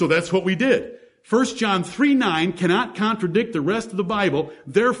 And so that's what we did. 1 John 3:9 cannot contradict the rest of the Bible.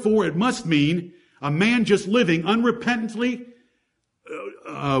 Therefore, it must mean a man just living unrepentantly,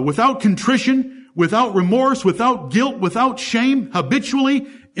 without contrition, without remorse, without guilt, without shame, habitually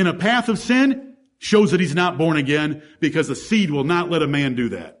in a path of sin, shows that he's not born again, because the seed will not let a man do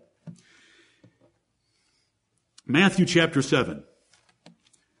that. Matthew chapter 7.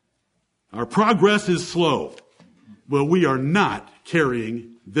 Our progress is slow. Well, we are not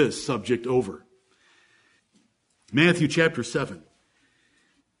carrying this subject over. Matthew chapter 7.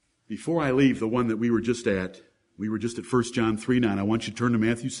 Before I leave the one that we were just at 1 John 3:9. I want you to turn to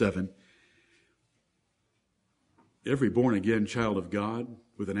Matthew 7. Every born-again child of God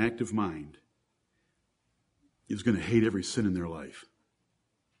with an active mind is going to hate every sin in their life.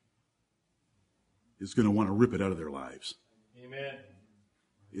 Is going to want to rip it out of their lives. Amen.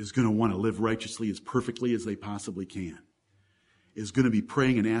 Is going to want to live righteously as perfectly as they possibly can. Is going to be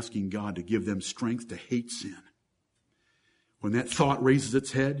praying and asking God to give them strength to hate sin. When that thought raises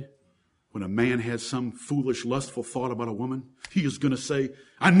its head, when a man has some foolish, lustful thought about a woman, he is going to say,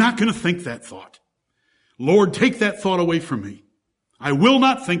 I'm not going to think that thought. Lord, take that thought away from me. I will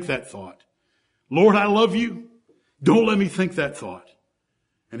not think that thought. Lord, I love you. Don't let me think that thought.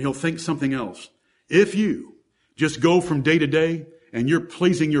 And he'll think something else. If you just go from day to day and you're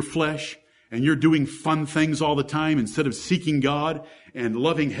pleasing your flesh and you're doing fun things all the time instead of seeking God and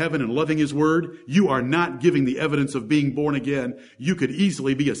loving heaven and loving his word, you are not giving the evidence of being born again. You could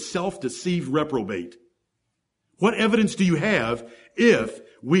easily be a self-deceived reprobate. What evidence do you have if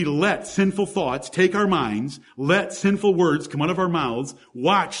we let sinful thoughts take our minds, let sinful words come out of our mouths,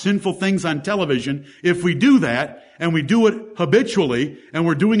 watch sinful things on television? If we do that, and we do it habitually, and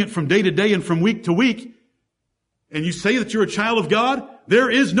we're doing it from day to day and from week to week, and you say that you're a child of God, there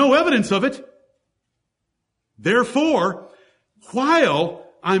is no evidence of it. Therefore, while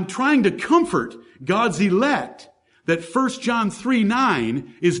I'm trying to comfort God's elect that 1 John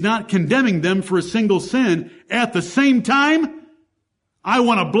 3:9 is not condemning them for a single sin, at the same time, I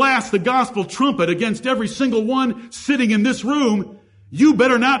want to blast the gospel trumpet against every single one sitting in this room. You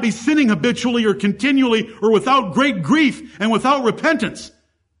better not be sinning habitually or continually or without great grief and without repentance.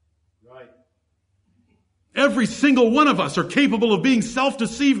 Right. Every single one of us are capable of being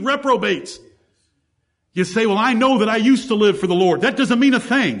self-deceived reprobates. You say, well, I know that I used to live for the Lord. That doesn't mean a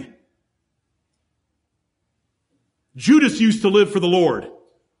thing. Judas used to live for the Lord.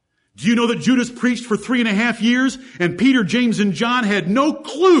 Do you know that Judas preached for 3.5 years and Peter, James, and John had no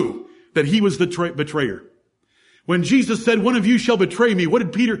clue that he was the betrayer? When Jesus said, one of you shall betray me, who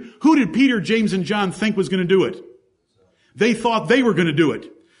did Peter, James, and John think was going to do it? They thought they were going to do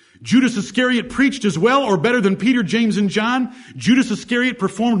it. Judas Iscariot preached as well or better than Peter, James, and John. Judas Iscariot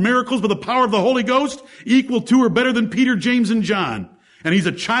performed miracles by the power of the Holy Ghost equal to or better than Peter, James, and John. And he's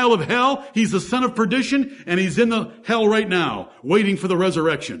a child of hell, he's the son of perdition, and he's in the hell right now, waiting for the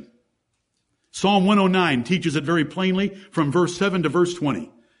resurrection. Psalm 109 teaches it very plainly from verse 7 to verse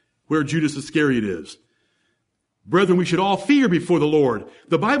 20, where Judas Iscariot is. Brethren, we should all fear before the Lord.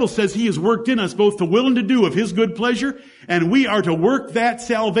 The Bible says he has worked in us both to will and to do of his good pleasure, and we are to work that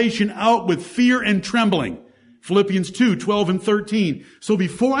salvation out with fear and trembling. Philippians 2:12 and 13. So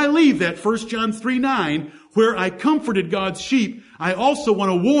before I leave that 1 John 3:9, where I comforted God's sheep, I also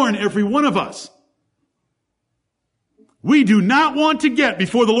want to warn every one of us. We do not want to get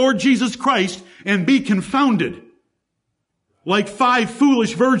before the Lord Jesus Christ and be confounded like 5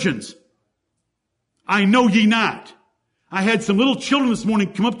 foolish virgins. I know ye not. I had some little children this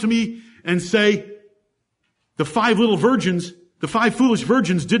morning come up to me and say, the 5 foolish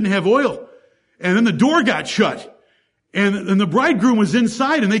virgins didn't have oil. And then the door got shut. And the bridegroom was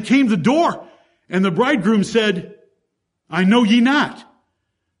inside and they came to the door. And the bridegroom said, I know ye not.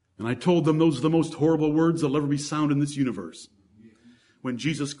 And I told them those are the most horrible words that'll ever be sound in this universe. When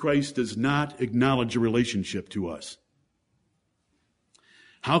Jesus Christ does not acknowledge a relationship to us.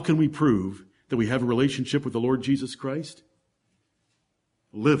 How can we prove that we have a relationship with the Lord Jesus Christ?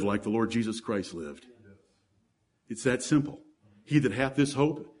 Live like the Lord Jesus Christ lived. It's that simple. He that hath this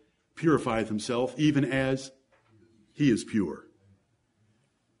hope purifieth himself, even as he is pure.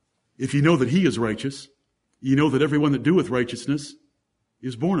 If you know that he is righteous, you know that everyone that doeth righteousness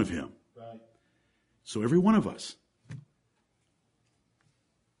is born of him. Right. So every one of us,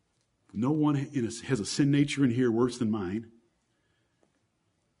 no one has a sin nature in here worse than mine.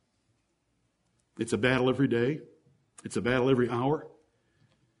 It's a battle every day. It's a battle every hour.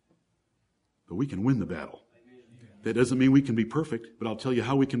 But we can win the battle. That doesn't mean we can be perfect, but I'll tell you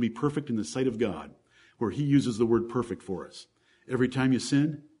how we can be perfect in the sight of God, where he uses the word perfect for us. Every time you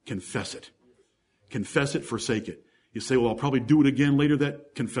sin, confess it. Confess it, forsake it. You say, well, I'll probably do it again later.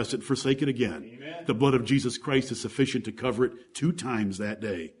 That confess it, forsake it again. Amen. The blood of Jesus Christ is sufficient to cover it 2 times that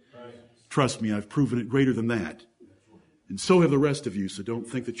day. Right. Trust me, I've proven it greater than that. And so have the rest of you, so don't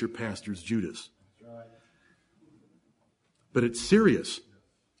think that your pastor's Judas. Right. But it's serious.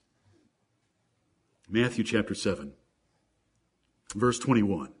 Matthew chapter 7, verse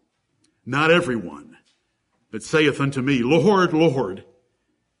 21. Not everyone that saith unto me, Lord, Lord,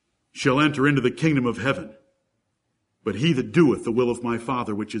 shall enter into the kingdom of heaven, but he that doeth the will of my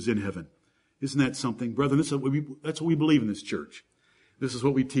Father which is in heaven. Isn't that something? Brethren, that's what we believe in this church. This is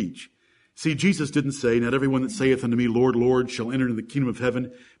what we teach. See, Jesus didn't say, not everyone that saith unto me, Lord, Lord, shall enter into the kingdom of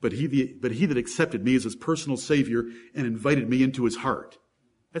heaven, but he that accepted me as his personal Savior and invited me into his heart.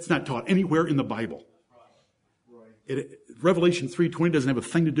 That's not taught anywhere in the Bible. Revelation 3:20 doesn't have a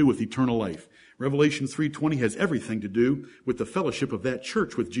thing to do with eternal life. Revelation 3:20 has everything to do with the fellowship of that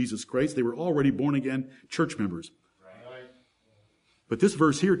church with Jesus Christ. They were already born again church members. Right. But this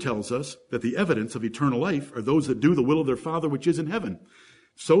verse here tells us that the evidence of eternal life are those that do the will of their Father which is in heaven.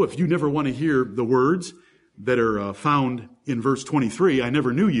 So if you never want to hear the words that are found in verse 23, I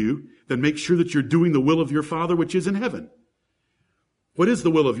never knew you, then make sure that you're doing the will of your Father which is in heaven. What is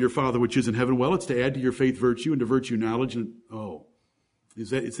the will of your Father which is in heaven? Well, it's to add to your faith virtue and to virtue knowledge. And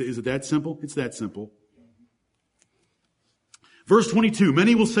is it that simple? It's that simple. Verse 22,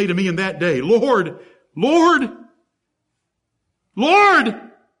 many will say to me in that day, Lord, Lord, Lord,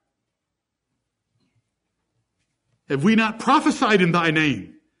 have we not prophesied in thy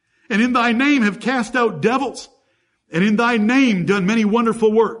name? And in thy name have cast out devils, and in thy name done many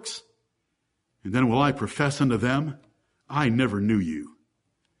wonderful works. And then will I profess unto them, I never knew you.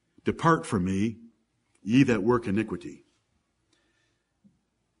 Depart from me, ye that work iniquity.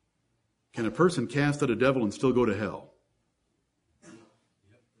 Can a person cast out a devil and still go to hell?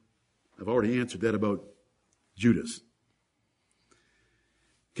 I've already answered that about Judas.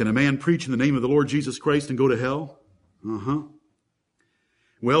 Can a man preach in the name of the Lord Jesus Christ and go to hell?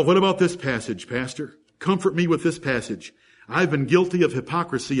 Well, what about this passage, Pastor? Comfort me with this passage. I've been guilty of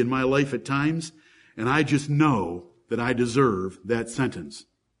hypocrisy in my life at times, and I just know that I deserve that sentence.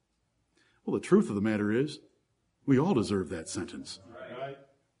 Well, the truth of the matter is, we all deserve that sentence. Right.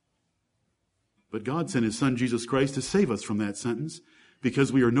 But God sent his Son, Jesus Christ, to save us from that sentence,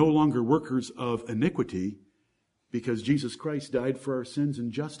 because we are no longer workers of iniquity, because Jesus Christ died for our sins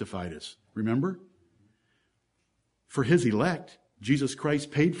and justified us. Remember? For his elect, Jesus Christ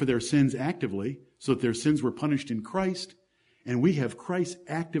paid for their sins actively, so that their sins were punished in Christ, and we have Christ's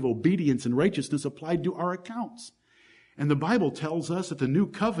active obedience and righteousness applied to our accounts. And the Bible tells us that the new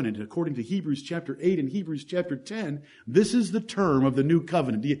covenant, according to Hebrews chapter 8 and Hebrews chapter 10, this is the term of the new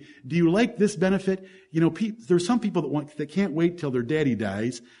covenant. Do you like this benefit? You know, there's some people that can't wait till their daddy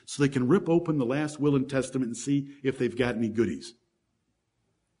dies so they can rip open the last will and testament and see if they've got any goodies.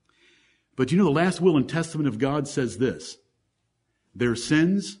 But you know, the last will and testament of God says this, their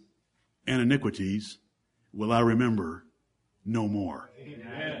sins and iniquities will I remember no more.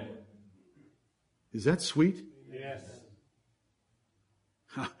 Amen. Is that sweet? Yes.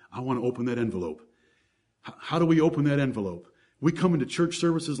 I want to open that envelope. How do we open that envelope? We come into church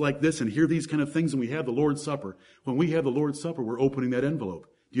services like this and hear these kind of things, and we have the Lord's Supper. When we have the Lord's Supper, we're opening that envelope.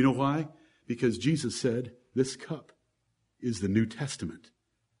 Do you know why? Because Jesus said, this cup is the New Testament,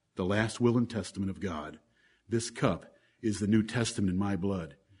 the last will and testament of God. This cup is the New Testament in my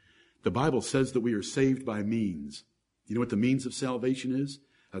blood. The Bible says that we are saved by means. You know what the means of salvation is?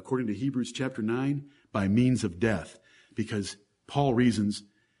 According to Hebrews chapter 9, by means of death. Because Paul reasons,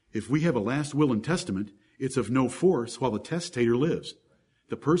 if we have a last will and testament, it's of no force while the testator lives.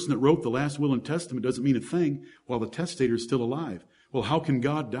 The person that wrote the last will and testament doesn't mean a thing while the testator is still alive. Well, how can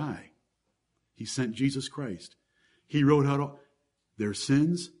God die? He sent Jesus Christ. He wrote out all their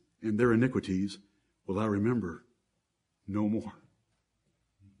sins and their iniquities will I remember no more.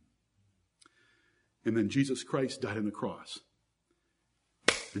 And then Jesus Christ died on the cross.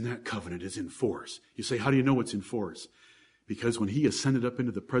 And that covenant is in force. You say, how do you know it's in force? Because when he ascended up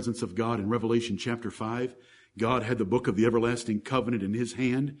into the presence of God in Revelation chapter 5, God had the book of the everlasting covenant in his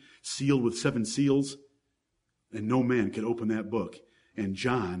hand, sealed with 7 seals, and no man could open that book. And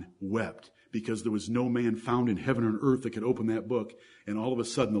John wept because there was no man found in heaven or earth that could open that book. And all of a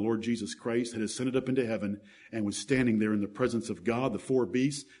sudden, the Lord Jesus Christ had ascended up into heaven and was standing there in the presence of God, the 4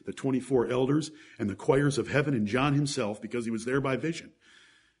 beasts, the 24 elders, and the choirs of heaven, and John himself, because he was there by vision.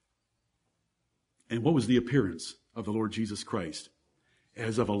 And what was the appearance of the Lord Jesus Christ?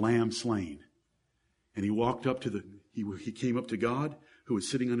 As of a lamb slain. And he walked up to he came up to God, who was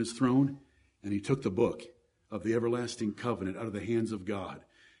sitting on his throne, and he took the book of the everlasting covenant out of the hands of God.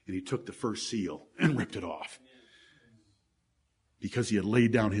 And he took the first seal and ripped it off. Because he had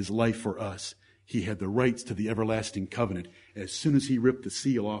laid down his life for us, he had the rights to the everlasting covenant. As soon as he ripped the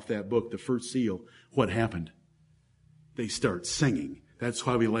seal off that book, the first seal, what happened? They start singing. That's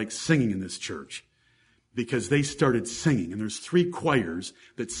why we like singing in this church. Because they started singing. And there's 3 choirs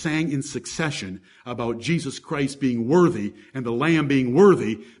that sang in succession about Jesus Christ being worthy and the Lamb being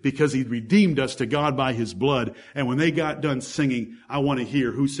worthy because he redeemed us to God by his blood. And when they got done singing, I want to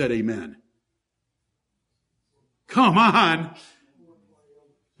hear who said amen. Come on.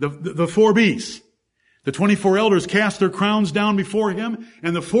 The 4 beasts. The 24 elders cast their crowns down before him,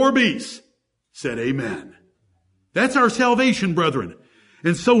 and the 4 beasts said amen. That's our salvation, brethren.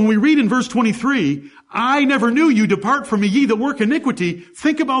 And so when we read in verse 23, I never knew you, depart from me, ye that work iniquity,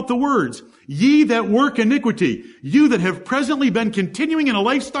 think about the words. Ye that work iniquity, you that have presently been continuing in a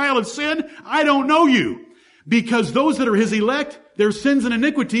lifestyle of sin, I don't know you. Because those that are his elect, their sins and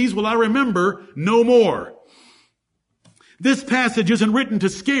iniquities will I remember no more. This passage isn't written to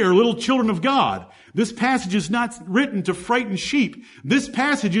scare little children of God. This passage is not written to frighten sheep. This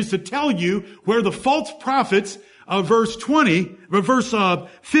passage is to tell you where the false prophets of verse 15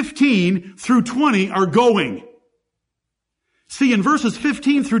 through 20 are going. See, in verses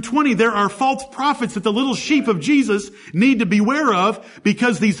 15 through 20, there are false prophets that the little sheep of Jesus need to beware of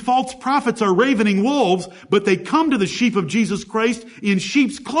because these false prophets are ravening wolves, but they come to the sheep of Jesus Christ in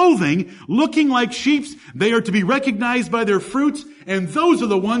sheep's clothing, looking like sheep's. They are to be recognized by their fruits, and those are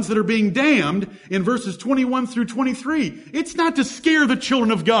the ones that are being damned in verses 21 through 23. It's not to scare the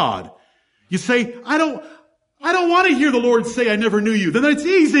children of God. You say, I don't want to hear the Lord say, I never knew you. Then it's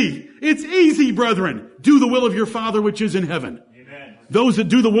easy. It's easy, brethren. Do the will of your Father which is in heaven. Amen. Those that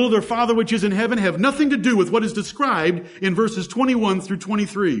do the will of their Father which is in heaven have nothing to do with what is described in verses 21 through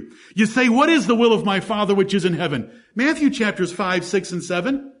 23. You say, what is the will of my Father which is in heaven? Matthew chapters 5, 6, and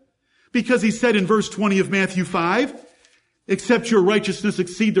 7. Because he said in verse 20 of Matthew 5, except your righteousness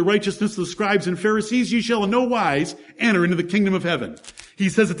exceed the righteousness of the scribes and Pharisees, ye shall in no wise enter into the kingdom of heaven. He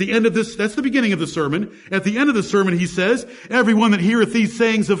says at the end of this, that's the beginning of the sermon. At the end of the sermon, he says, everyone that heareth these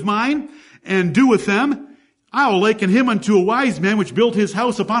sayings of mine and doeth them, I will liken him unto a wise man which built his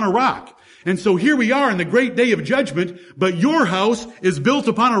house upon a rock. And so here we are in the great day of judgment, but your house is built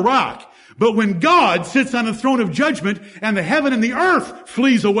upon a rock. But when God sits on the throne of judgment and the heaven and the earth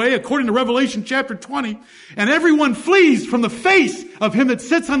flees away, according to Revelation chapter 20, and everyone flees from the face of him that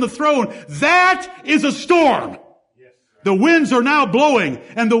sits on the throne, that is a storm. The winds are now blowing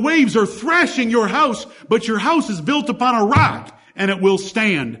and the waves are thrashing your house, but your house is built upon a rock and it will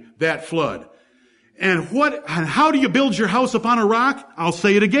stand that flood. And how do you build your house upon a rock? I'll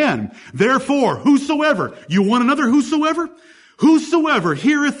say it again. Therefore, whosoever, you want another whosoever? Whosoever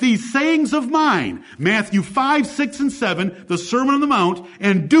heareth these sayings of mine, Matthew 5, 6, and 7, the Sermon on the Mount,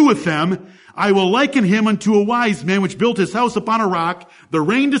 and doeth them, I will liken him unto a wise man which built his house upon a rock. The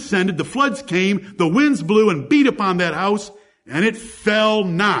rain descended, the floods came, the winds blew and beat upon that house, and it fell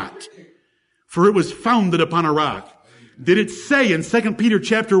not, for it was founded upon a rock. Did it say in 2 Peter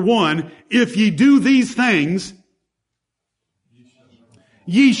chapter 1, if ye do these things,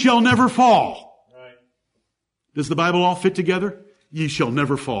 ye shall never fall. Does the Bible all fit together? Ye shall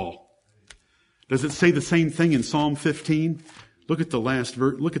never fall. Does it say the same thing in Psalm 15? Look at the last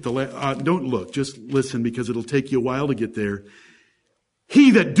verse. Don't look. Just listen because it'll take you a while to get there.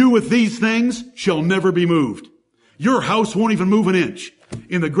 He that doeth these things shall never be moved. Your house won't even move an inch.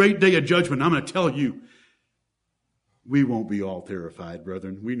 In the great day of judgment, I'm going to tell you, we won't be all terrified,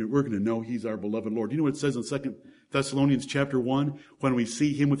 brethren. We're going to know He's our beloved Lord. You know what it says in 2 Thessalonians chapter 1? When we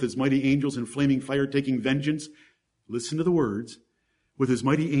see Him with His mighty angels in flaming fire taking vengeance. Listen to the words. With His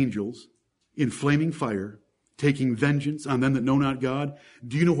mighty angels in flaming fire taking vengeance on them that know not God.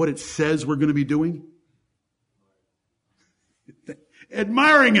 Do you know what it says we're going to be doing?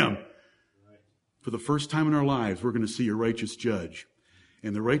 Admiring Him. For the first time in our lives, we're going to see a righteous judge.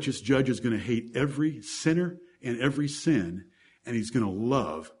 And the righteous judge is going to hate every sinner and every sin. and he's going to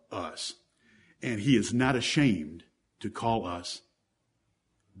love us. And he is not ashamed to call us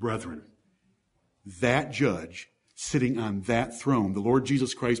brethren. That judge sitting on that throne, the Lord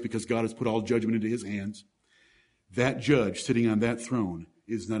Jesus Christ, because God has put all judgment into his hands, that judge sitting on that throne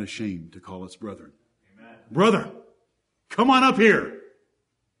is not ashamed to call us brethren. Amen. Brother, come on up here.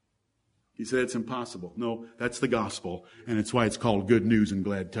 He said it's impossible. No, that's the gospel, and it's why it's called good news and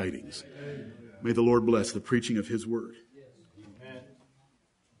glad tidings. Amen. May the Lord bless the preaching of his word.